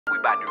We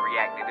about to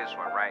react to this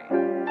one, right?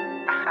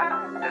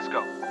 Let's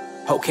go.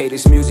 Okay,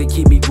 this music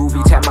keep me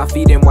groovy. Tap my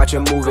feet and watch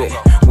 'em move it.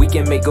 We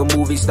can make a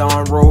movie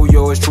starring role.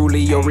 Yours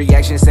truly, your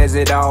reaction says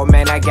it all.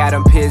 Man, I got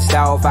 'em pissed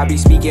off. I be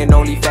speaking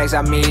only facts.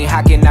 I mean,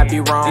 how can I be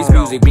wrong? This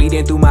music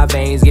bleeding through my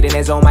veins. Getting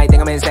that zone, might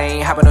think I'm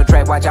insane. Hop on the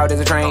track, watch out,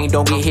 there's a train.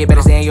 Don't get hit,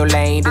 better stay in your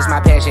lane. This my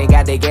passion,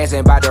 got the gas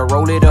and bout to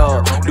roll it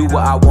up. Do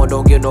what I want,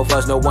 don't give no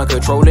fuss, no one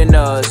controlling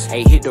us.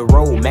 Hey, hit the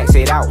road, max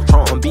it out.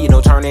 Trump beat,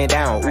 no turning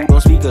down. Ooh, them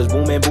speakers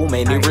booming,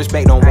 booming. Need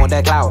respect, don't want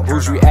that clout.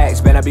 Bruce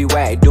reacts, better be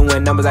whack.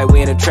 Doing numbers like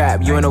we in a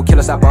trap. You ain't no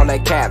killer, stop all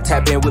that cap.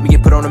 Tap in with me,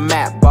 get put on the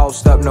map.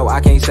 Bossed up, no, I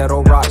can't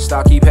settle rock.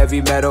 Stock, keep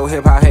heavy metal,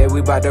 hip hop head,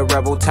 we bout to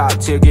rebel. Top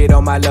tier, get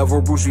on my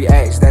level. Bruce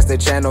reacts, that's the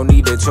channel,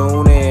 need to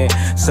tune in.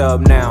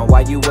 Sub now,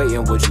 why you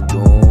waiting, what you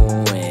doing?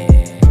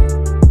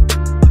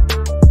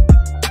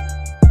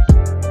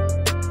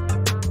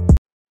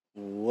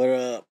 What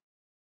up?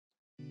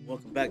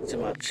 Welcome back to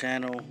my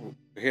channel.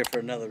 We're here for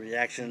another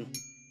reaction,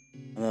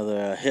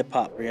 another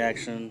hip-hop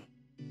reaction.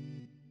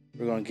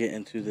 We're gonna get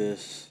into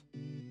this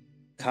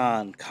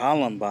K.A.A.N,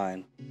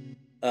 Columbine.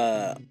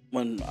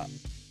 When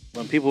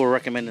people were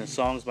recommending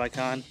songs by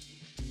K.A.A.N,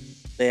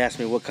 they asked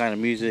me what kind of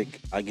music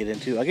I get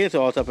into. I get into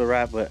all type of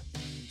rap, but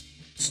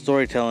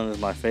storytelling is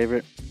my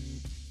favorite.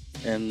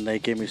 And they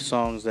gave me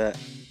songs that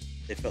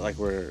they felt like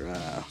were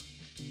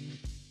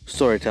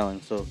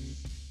storytelling. So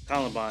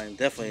Columbine,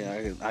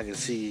 definitely, I can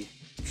see.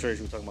 I'm sure if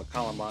you were talking about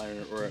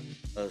Columbine or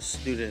a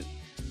student,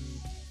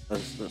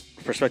 the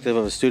perspective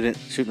of a student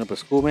shooting up a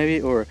school,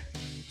 maybe, or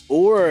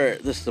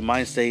this is the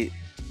mind state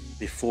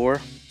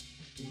before.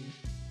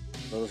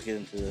 So let's get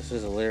into this. This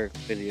is a lyric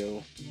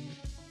video.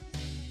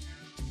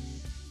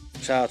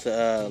 Shout out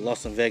to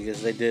Lost in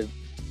Vegas. They did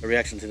a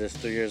reaction to this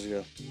 3 years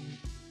ago.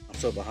 I'm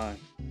so behind,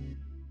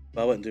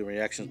 but I wouldn't do a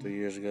reaction 3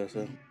 years ago.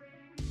 So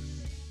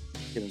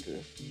let's get into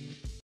this.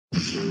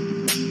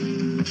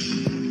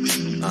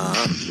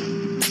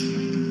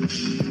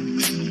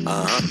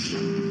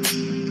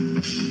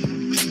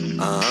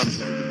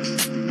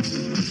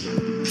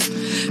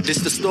 This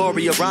the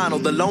story of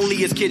Ronald, the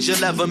loneliest kid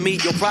you'll ever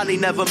meet. You'll probably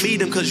never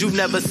meet him cause you've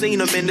never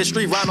seen him in the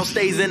street. Ronald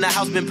stays in the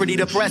house, been pretty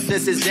depressed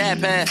since his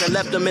dad passed and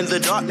left him in the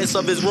darkness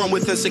of his room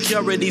with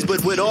insecurities,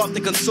 but would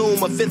often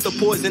consume a fifth of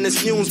poisonous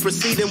fumes,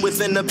 proceeding with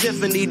an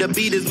epiphany to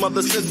beat his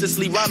mother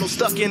senselessly. Ronald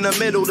stuck in the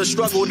middle, the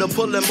struggle to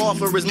pull him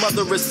off, or his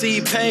mother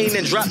received pain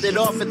and dropped it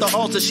off at the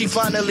altar. She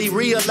finally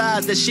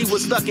realized that she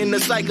was stuck in the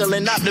cycle,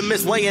 an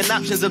optimist weighing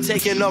options of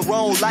taking her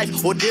own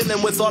life or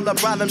dealing with all the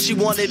problems she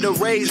wanted to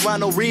raise.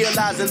 Ronald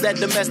realizing that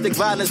domestic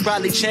violence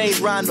probably changed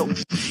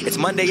Ronald. It's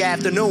Monday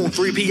afternoon,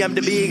 3 p.m.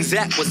 to be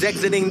exact, was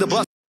exiting the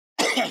bus.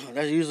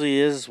 That usually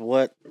is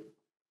what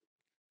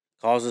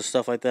causes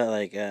stuff like that,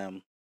 like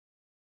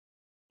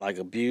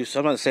abuse.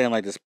 I'm not saying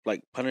like this,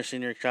 like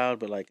punishing your child,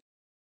 but like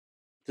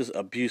just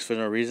abuse for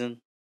no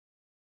reason.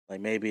 Like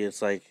maybe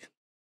it's like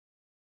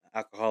an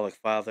alcoholic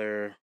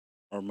father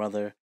or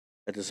mother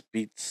that just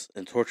beats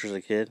and tortures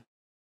a kid,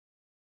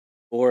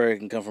 or it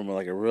can come from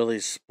like a really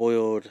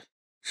spoiled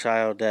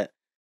child that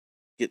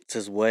gets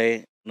his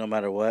way no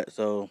matter what.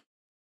 So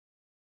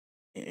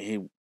he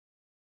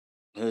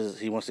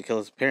wants to kill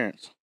his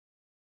parents.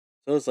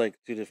 So it's like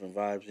two different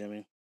vibes, you know what I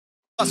mean?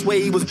 Where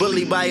he was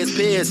bullied by his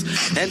peers,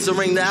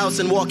 entering the house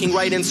and walking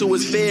right into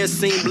his fears.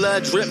 Seen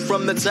blood drip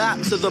from the top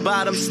to the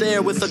bottom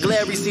stair. With a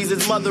glare he sees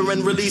his mother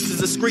and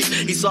releases a screech.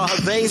 He saw her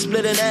veins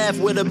split in half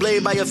with a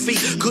blade by her feet.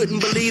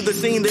 Couldn't believe the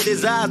scene that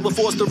his eyes were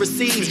forced to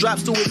receive.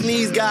 Drops to his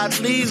knees, God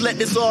please let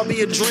this all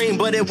be a dream.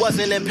 But it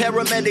wasn't, and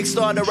paramedics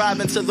start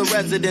arriving to the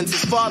residence.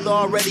 His father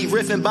already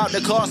riffing about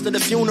the cost of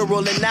the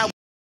funeral, and now.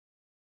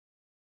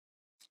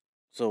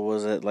 So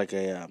was it like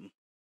a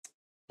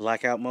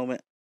blackout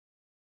moment?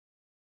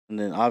 And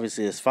then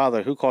obviously his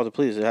father, who called the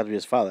police? It had to be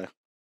his father.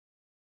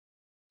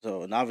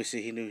 So, and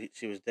obviously he knew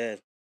she was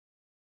dead.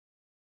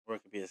 Or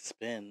it could be a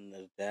spin that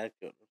his dad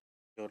killed her.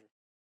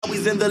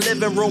 He's in the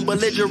living room,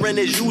 belligerent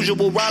as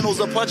usual.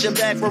 Ronald's a punching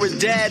bag for his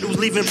dad, who's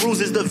leaving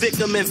bruises. The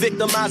victim and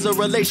victimizer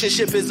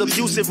relationship is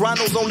abusive.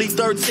 Ronald's only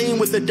 13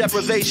 with the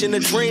deprivation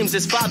of dreams.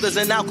 His father's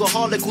an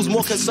alcoholic who's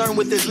more concerned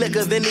with his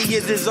liquor than he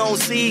is his own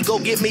seed. Go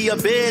get me a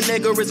beer,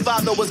 nigga. His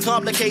father was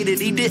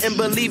complicated. He didn't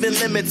believe in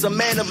limits. A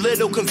man of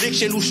little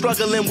conviction who's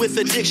struggling with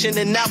addiction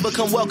and now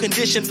become well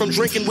conditioned from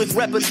drinking with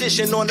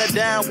repetition. On a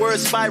downward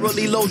spiral,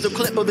 he loads the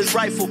clip of his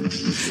rifle,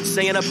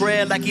 saying a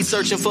prayer like he's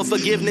searching for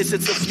forgiveness.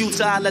 It's a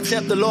futile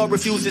attempt. The Lord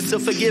refuses to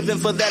forgive him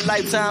for that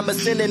lifetime of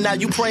sinning. Now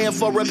you praying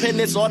for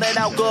repentance. All that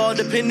alcohol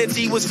dependence,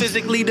 he was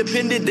physically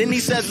dependent. Then he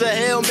says a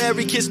Hail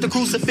Mary, kiss the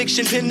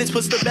crucifixion pendants,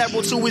 puts the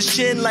barrel to his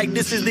chin like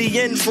this is the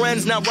end,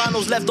 friends. Now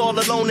Ronald's left all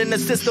alone in a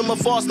system of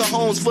foster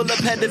homes full of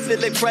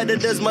pedophilic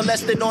predators,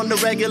 molested on the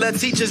regular.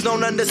 Teachers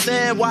don't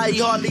understand why he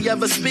hardly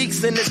ever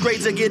speaks, and his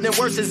grades are getting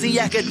worse as he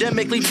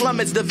academically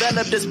plummets.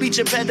 Developed a speech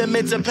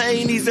impediment to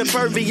pain, he's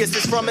impervious.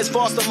 It's from his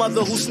foster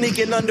mother who's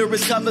sneaking under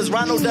his covers.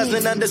 Ronald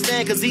doesn't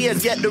understand cause he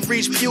has yet to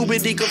reach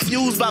puberty,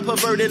 confused by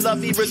perverted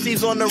love he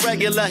receives on the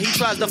regular. He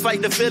tries to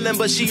fight the feeling,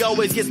 but she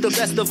always gets the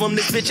best of him.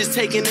 This bitch is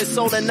taking his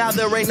soul, and now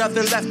there ain't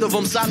nothing left of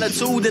him.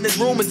 Solitude in his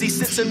room as he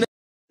sits in the...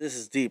 This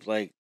is deep.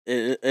 Like,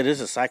 it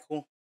is a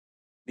cycle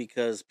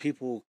because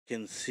people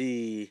can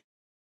see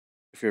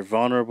if you're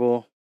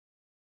vulnerable.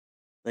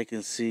 They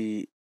can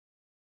see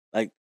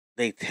like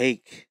they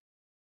take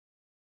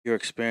your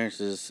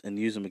experiences and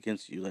use them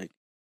against you. Like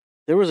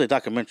there was a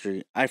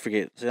documentary. I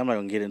forget. See, I'm not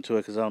gonna get into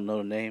it because I don't know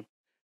the name.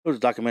 There was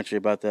a documentary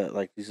about that.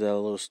 Like these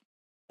little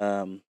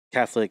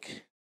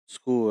Catholic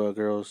school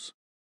girls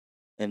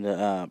and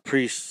the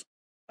priests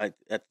like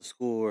at the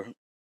school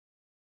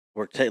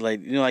were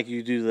like like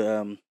you do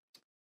the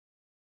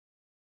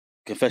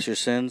confess your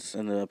sins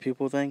and the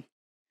people thing.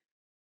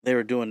 They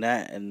were doing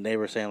that and they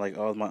were saying like,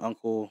 "Oh, my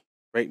uncle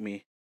raped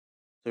me,"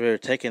 so they were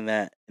taking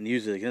that and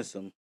use it against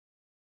them.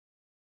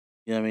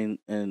 You know what I mean?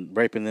 And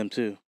raping them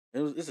too.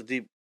 It's a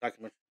deep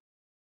documentary.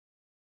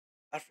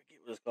 I forget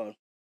what it's called.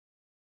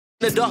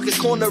 In the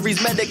darkest corner, he's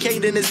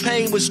medicating his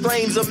pain with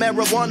strains of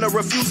marijuana.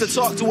 Refused to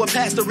talk to a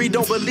pastor, he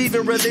don't believe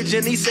in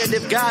religion. He said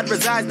if God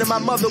resides, then my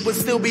mother would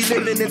still be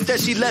living. Instead,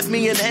 she left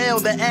me in hell,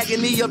 the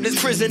agony of this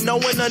prison. No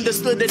one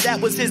understood that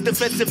was his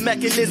defensive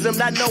mechanism.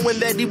 Not knowing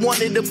that he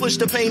wanted to push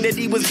the pain that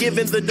he was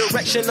given. The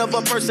direction of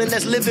a person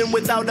that's living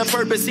without a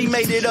purpose. He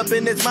made it up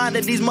in his mind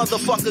that these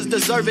motherfuckers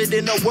deserve it.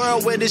 In a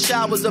world where this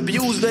child was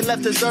abused and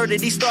left deserted,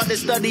 he started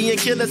studying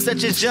killers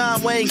such as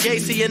John Wayne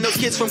Gacy and those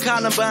kids from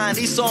Columbine.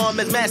 He saw them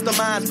as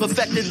masterminds,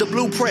 perfected the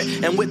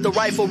blueprint, and with the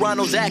rifle,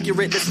 Ronald's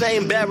accurate. The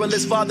same barrel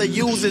his father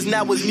uses,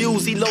 now his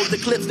muse. He loads the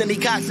clips, then he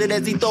cocks it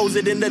as he throws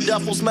it in the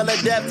duffel. Smell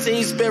of death,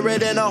 teen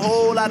spirit, and a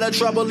whole lot of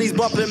trouble. He's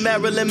bumping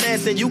Marilyn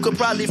Manson, you could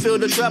probably feel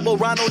the treble.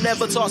 Ronald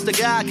never talks to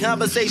God,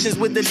 conversations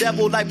with the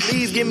devil. Like,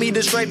 please give me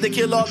the strength to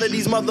kill all of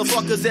these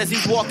motherfuckers. As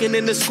he's walking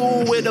into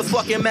school with a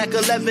fucking Mac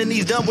 11.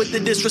 He's done with the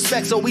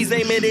disrespect, so he's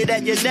aiming it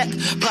at your neck.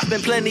 Popping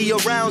plenty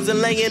of rounds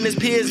and laying his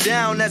peers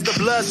down. As the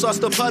blood starts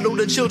to puddle,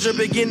 the children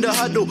begin to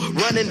huddle,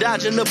 running,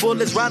 dodging the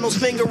bullets. Ronald's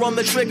finger on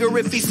the trigger.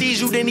 If he sees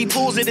you, then he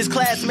pulls it. His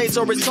classmates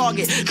or his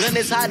target. Gun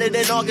is hotter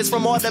than August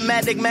from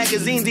automatic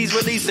magazines he's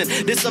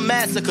releasing. This a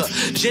massacre,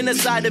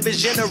 genocide of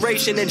his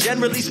generation. And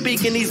generally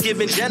speaking, he's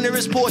giving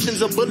generous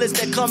portions of bullets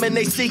that come and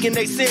they seek and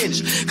they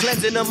singe,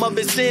 cleansing him of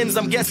his sins.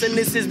 I'm guessing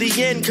this is the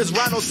end, cause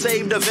Ronald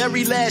saved the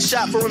very last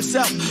shot for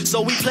himself.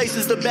 So he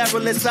places the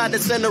barrel inside the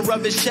center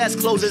of his chest,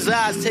 closes his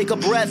eyes, take a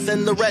breath,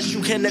 and the rest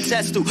you can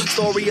attest to.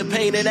 Story of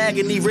pain and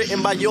agony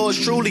written by yours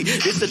truly.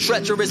 It's a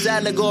treacherous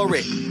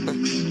allegory.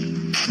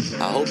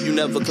 I hope you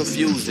never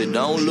confuse it,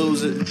 don't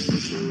lose it.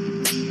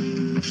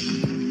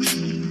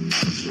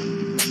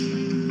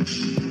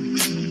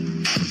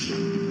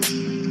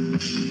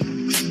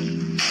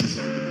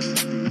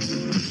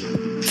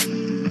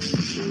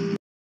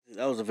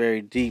 That was a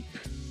very deep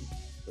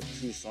but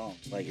true song.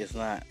 Like, it's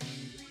not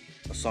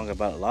a song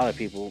about a lot of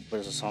people, but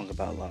it's a song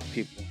about a lot of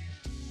people.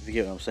 If you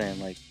get what I'm saying.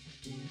 Like,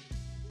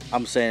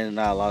 I'm saying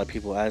not a lot of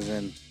people as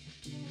in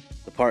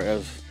the part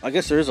of, I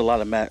guess there is a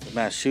lot of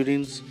mass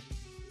shootings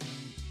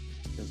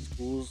in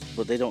schools,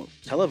 but they don't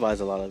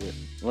televise a lot of it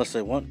unless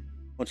they want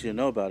you to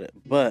know about it.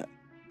 But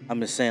I'm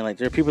just saying, like,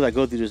 there are people that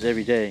go through this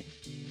every day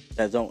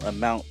that don't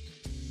amount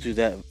to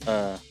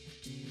that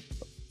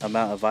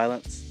amount of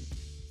violence,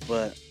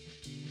 but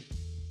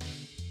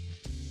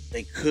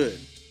they could.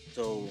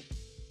 So,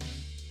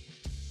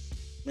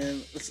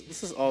 man, let's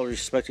just all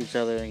respect each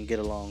other and get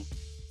along.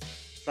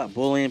 Stop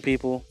bullying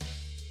people.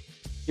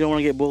 You don't want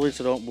to get bullied,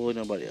 so don't bully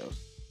nobody else.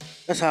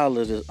 That's how I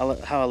live this.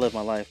 How I live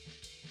my life.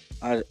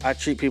 I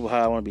treat people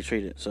how I want to be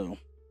treated. So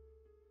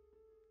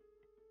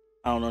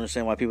I don't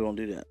understand why people don't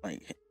do that.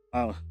 Like,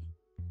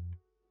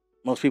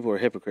 most people are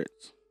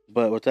hypocrites.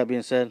 But with that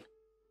being said,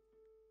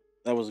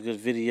 that was a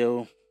good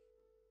video.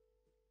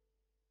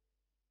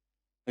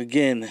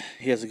 Again,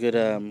 he has a good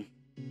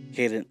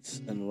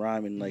cadence and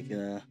rhyme and like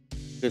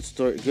good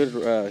story. Good.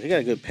 He got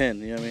a good pen.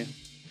 You know what I mean?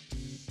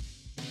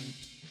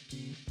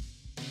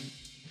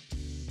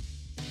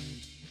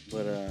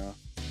 But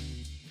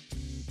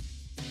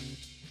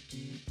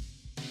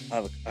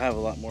I have a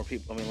lot more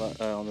people.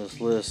 On this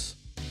list.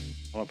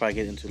 I'm gonna probably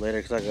get into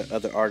later because I got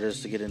other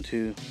artists to get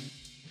into.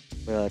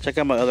 But check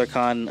out my other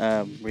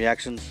K.A.A.N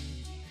reactions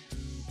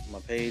on my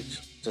page.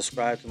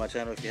 Subscribe to my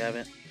channel if you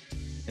haven't,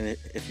 and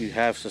if you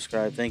have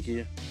subscribed, thank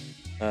you.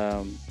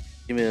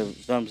 Give me a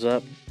thumbs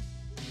up.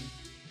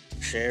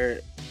 Share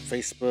it.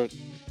 Facebook.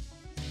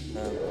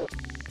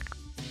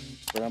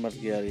 But I'm about to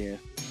get out of here.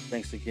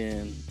 Thanks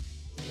again.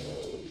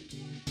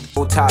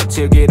 Top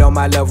tier, get on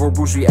my level,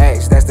 Bruce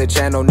reacts. That's the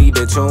channel, need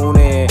to tune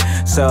in.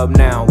 Sub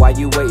now, why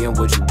you waiting,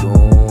 what you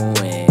doing?